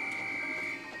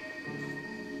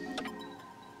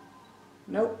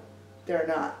 Nope, they're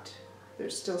not.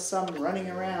 There's still some running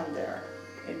around there.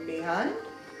 And behind?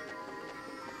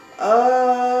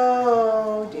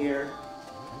 Oh dear.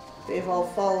 They've all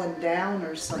fallen down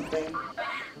or something.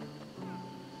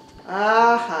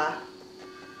 Aha.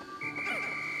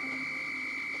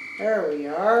 There we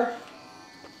are.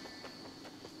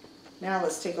 Now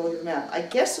let's take a look at the map. I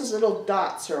guess those little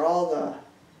dots are all the...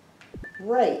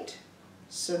 Right.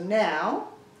 So now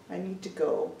I need to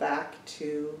go back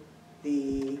to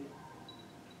the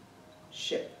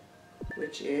ship,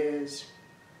 which is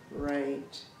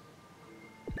right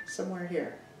somewhere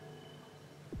here.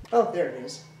 Oh, there it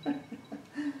is.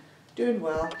 Doing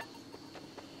well.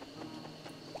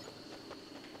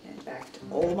 And back to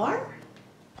Olmar.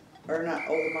 Or not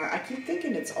Olimar. I keep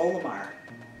thinking it's Olimar,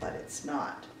 but it's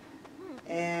not.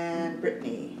 And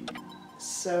Brittany.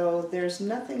 So there's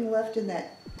nothing left in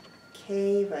that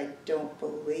cave, I don't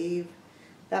believe.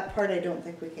 That part I don't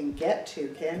think we can get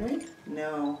to, can we?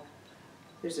 No.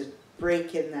 There's a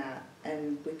break in that,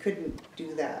 and we couldn't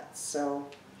do that. So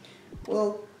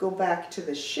we'll go back to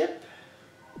the ship.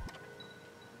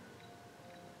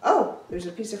 Oh, there's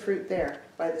a piece of fruit there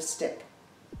by the stick.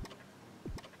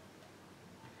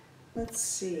 Let's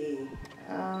see.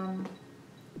 I'm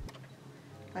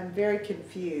very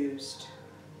confused.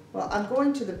 Well, I'm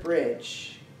going to the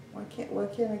bridge. Why can't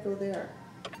I go there?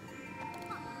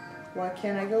 Why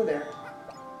can't I go there?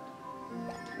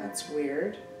 That's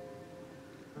weird.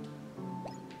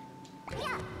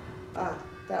 Ah,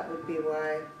 that would be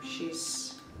why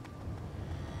she's...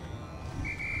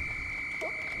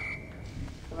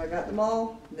 Have I got them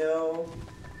all? No.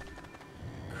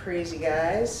 Crazy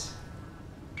guys.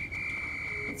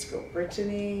 Let's go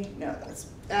Brittany. No, that's...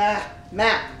 Ah,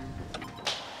 map.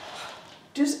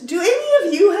 Do any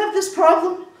of you have this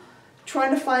problem?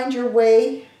 Trying to find your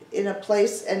way in a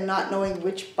place and not knowing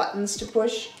which buttons to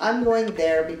push? I'm going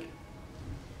there.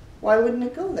 Why wouldn't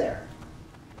it go there?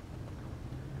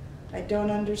 I don't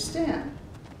understand.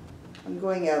 I'm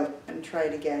going out and try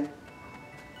it again.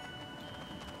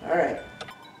 Alright.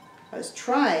 I was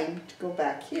trying to go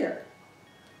back here.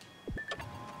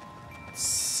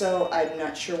 So I'm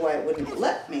not sure why it wouldn't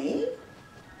let me.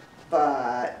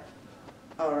 But,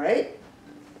 alright.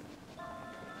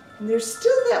 And there's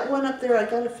still that one up there I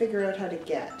gotta figure out how to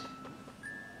get.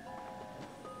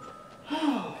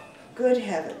 Oh, good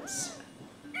heavens.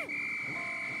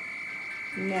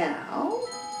 Now,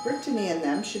 Brittany and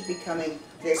them should be coming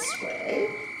this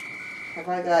way.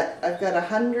 I've got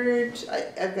 100,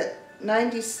 I've got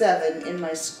 97 in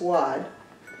my squad,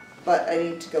 but I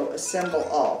need to go assemble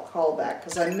all, call back,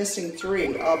 because I'm missing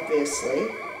 3, obviously.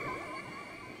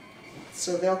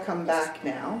 So they'll come back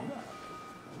now.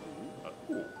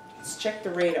 Let's check the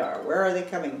radar. Where are they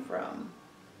coming from?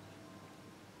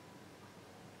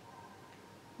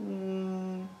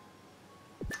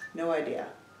 No idea.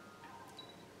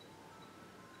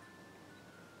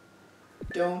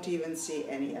 Don't even see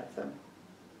any of them.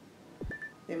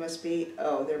 They must be,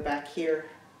 oh, they're back here.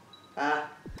 Ah.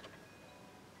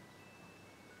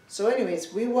 So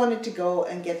anyways, we wanted to go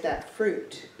and get that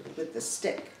fruit with the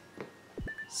stick.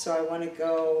 So I want to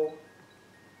go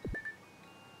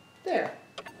there.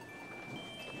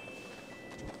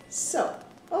 So,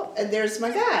 oh, and there's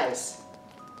my guys.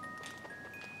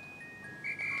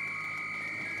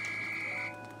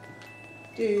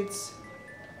 Dudes,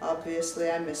 obviously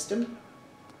I missed them.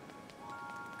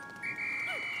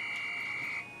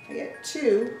 I get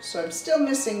 2, so I'm still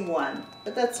missing 1,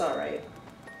 but that's alright.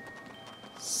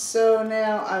 So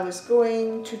now I was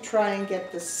going to try and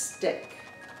get the stick.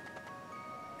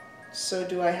 So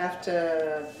do I have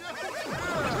to...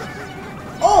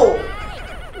 Oh!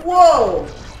 Whoa!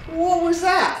 What was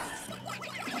that?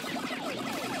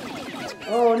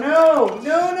 Oh no!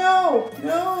 No, no!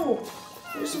 No!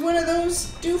 There's one of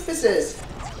those doofuses.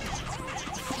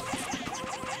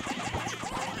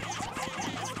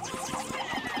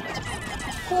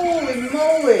 Holy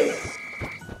moly!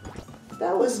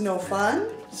 That was no fun.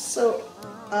 So,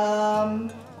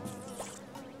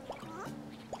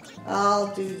 I'll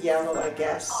do yellow, I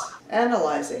guess.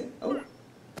 Analyzing. Oh.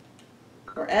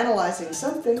 Or analyzing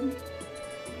something.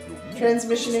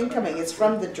 Transmission incoming. It's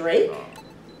from the Drake.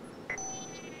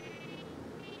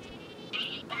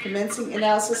 Commencing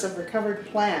analysis of recovered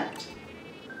plant.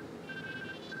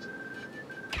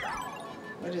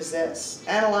 What is this?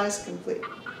 Analyze complete.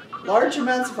 Large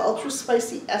amounts of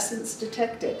ultra-spicy essence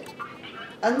detected.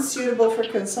 Unsuitable for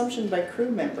consumption by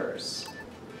crew members.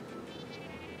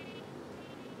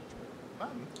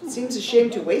 It seems a shame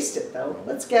to waste it, though.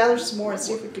 Let's gather some more and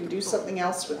see if we can do something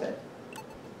else with it.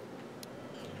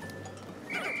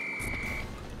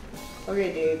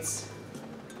 Okay, dudes.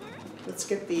 Let's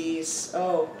get these.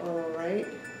 Oh, alright.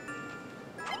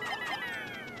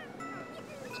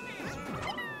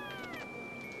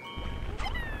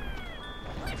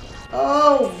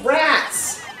 Oh,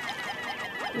 rats!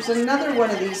 There's another one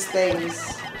of these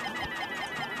things.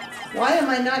 Why am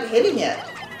I not hitting it?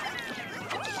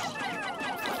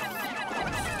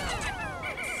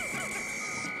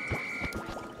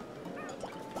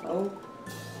 Oh.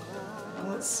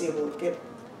 Let's see, we'll get...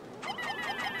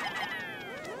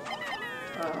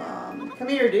 come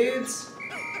here, dudes.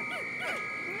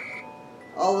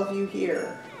 All of you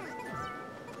here.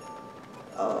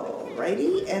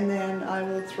 Alrighty, and then I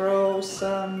will throw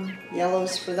some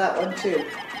yellows for that one too.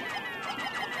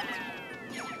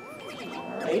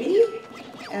 Alrighty.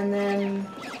 And then,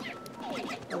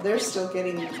 well, they're still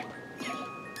getting,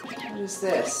 what is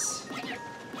this?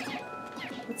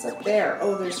 What's up there?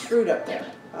 Oh, there's fruit up there.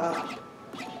 Ah.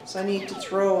 So I need to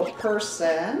throw a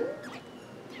person.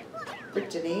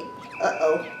 Brittany.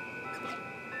 Uh-oh.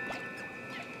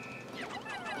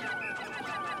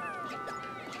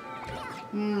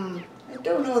 I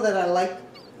don't know that I like,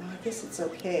 well, I guess it's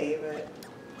okay, but,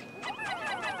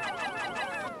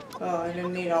 oh, I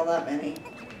didn't need all that many.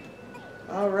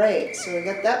 Alright, so we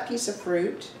got that piece of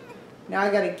fruit. Now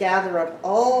I gotta gather up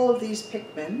all of these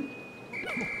Pikmin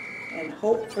and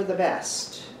hope for the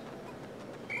best.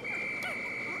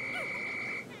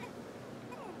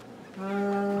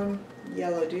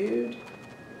 Yellow dude.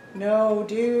 No,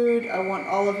 dude, I want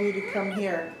all of you to come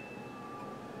here.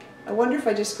 I wonder if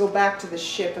I just go back to the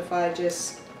ship, if I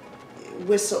just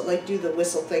whistle, like do the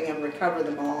whistle thing and recover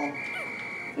them all.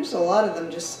 There's a lot of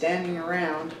them just standing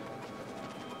around.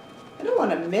 I don't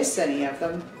want to miss any of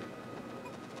them.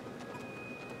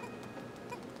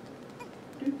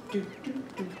 I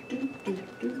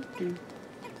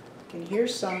can hear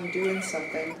some doing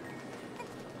something.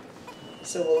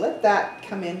 So we'll let that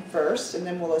come in first, and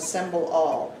then we'll assemble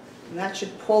all. And that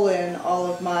should pull in all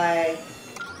of my...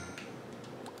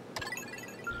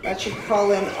 That should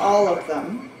call in all of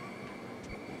them.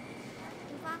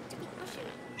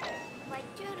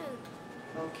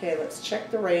 Okay, let's check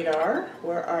the radar.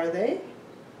 Where are they?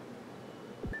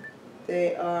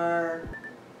 They are...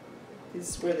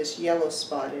 This is where this yellow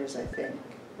spot is, I think.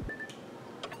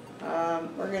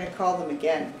 We're going to call them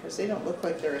again, because they don't look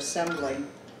like they're assembling.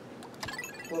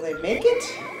 Will they make it?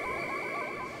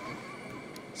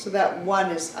 So that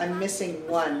one is... I'm missing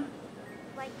one.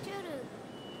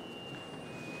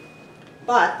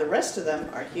 But the rest of them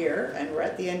are here, and we're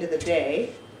at the end of the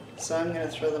day, so I'm going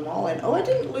to throw them all in. Oh, I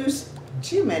didn't lose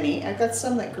too many. I got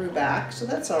some that grew back, so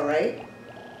that's all right.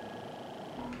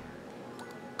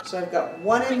 So I've got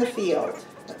one in the field.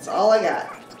 That's all I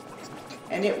got.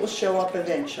 And it will show up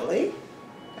eventually,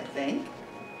 I think.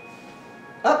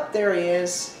 Oh, there he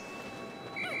is.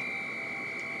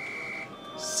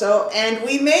 So, and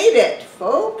we made it,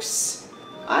 folks.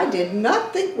 I did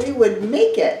not think we would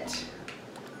make it.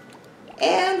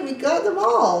 And we got them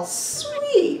all.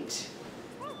 Sweet.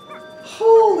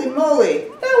 Holy moly.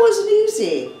 That wasn't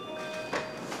easy.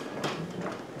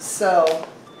 So,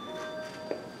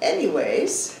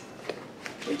 anyways,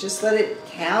 we just let it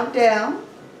count down.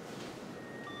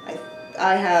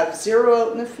 I have 0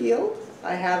 out in the field.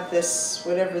 I have this,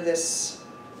 whatever this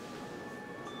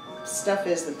stuff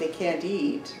is that they can't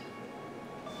eat.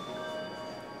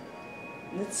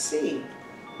 Let's see.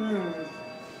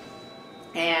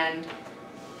 And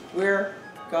we're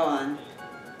gone.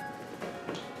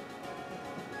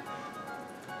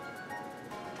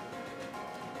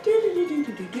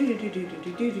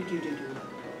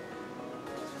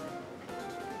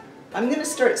 I'm going to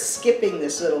start skipping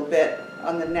this little bit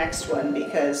on the next one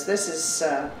because this is,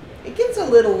 it gets a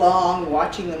little long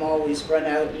watching them always run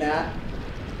out and that.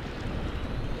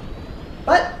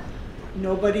 But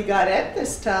nobody got it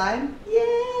this time.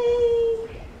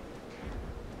 Yay!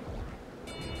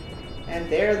 And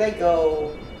there they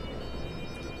go,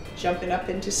 jumping up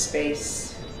into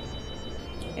space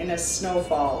in a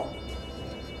snowfall.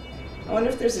 I wonder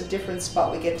if there's a different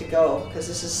spot we get to go, because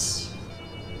this is,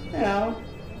 you know,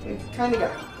 we've kind of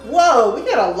got, whoa, we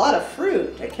got a lot of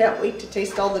fruit. I can't wait to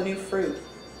taste all the new fruit.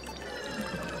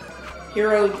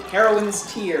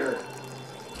 Heroine's Tear.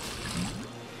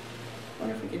 I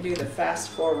wonder if we can do the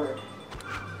fast forward.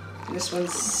 And this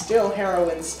one's still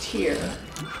Heroine's Tear.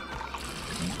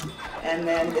 And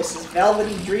then this is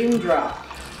Velvety Dream Drop.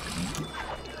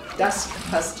 Dusk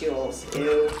Pustules.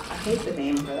 Ew, I hate the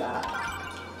name for that.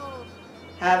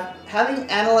 Having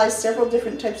analyzed several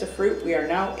different types of fruit, we are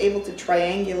now able to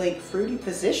triangulate fruity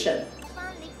position.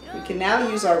 We can now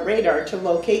use our radar to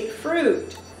locate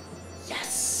fruit.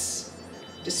 Yes!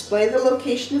 Display the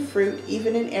location of fruit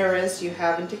even in areas you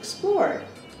haven't explored.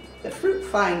 The Fruit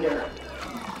Finder.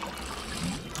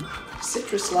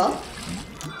 Citrus Lump.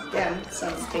 Again,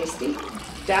 sounds tasty.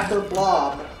 Dapper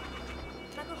Blob.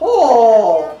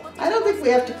 Oh! I don't think we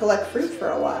have to collect fruit for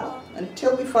a while.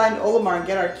 Until we find Olimar and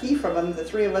get our key from him, the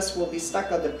three of us will be stuck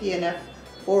on the PNF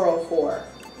 404.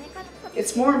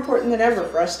 It's more important than ever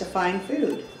for us to find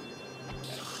food.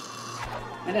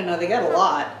 I don't know, they got a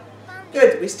lot.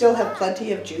 Good, we still have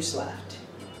plenty of juice left.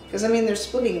 Because, I mean, they're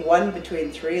splitting one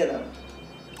between 3 of them.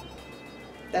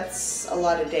 That's a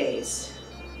lot of days.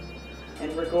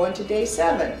 And we're going to day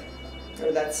 7. Or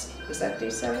is that day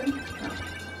 7? Oh.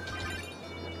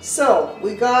 So,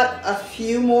 we got a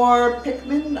few more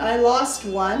Pikmin. I lost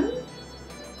one.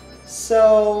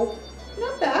 So,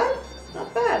 Not bad,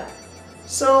 not bad.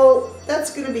 So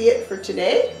that's going to be it for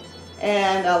today,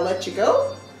 and I'll let you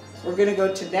go. We're going to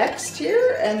go to next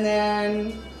here, and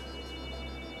then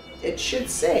it should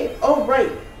save. Oh,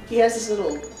 right. He has this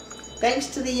little... Thanks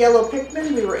to the yellow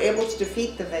Pikmin, we were able to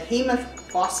defeat the Vehmoth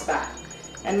Phosbat.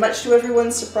 And much to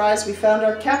everyone's surprise, we found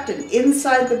our captain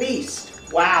inside the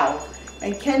beast. Wow.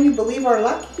 And can you believe our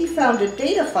luck? He found a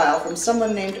data file from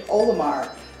someone named Olimar,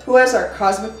 who has our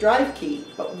cosmic drive key.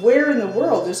 But where in the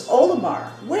world is Olimar?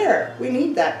 Where? We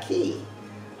need that key.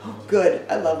 Oh, good.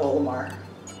 I love Olimar.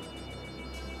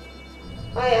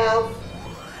 Bye, Alf.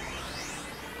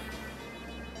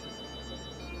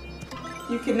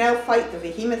 You can now fight the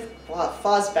Vehmoth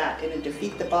Phosbat in a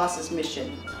Defeat the Bosses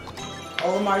mission.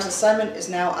 Olimar's assignment is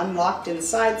now unlocked in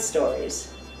side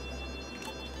stories.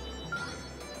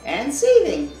 And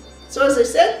saving. So as I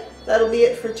said, that'll be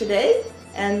it for today.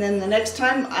 And then the next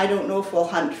time, I don't know if we'll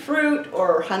hunt fruit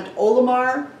or hunt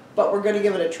Olimar, but we're going to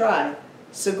give it a try.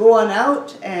 So go on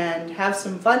out and have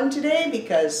some fun today,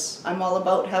 because I'm all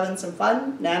about having some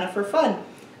fun. Nana for fun.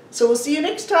 So we'll see you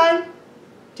next time.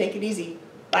 Take it easy.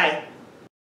 Bye.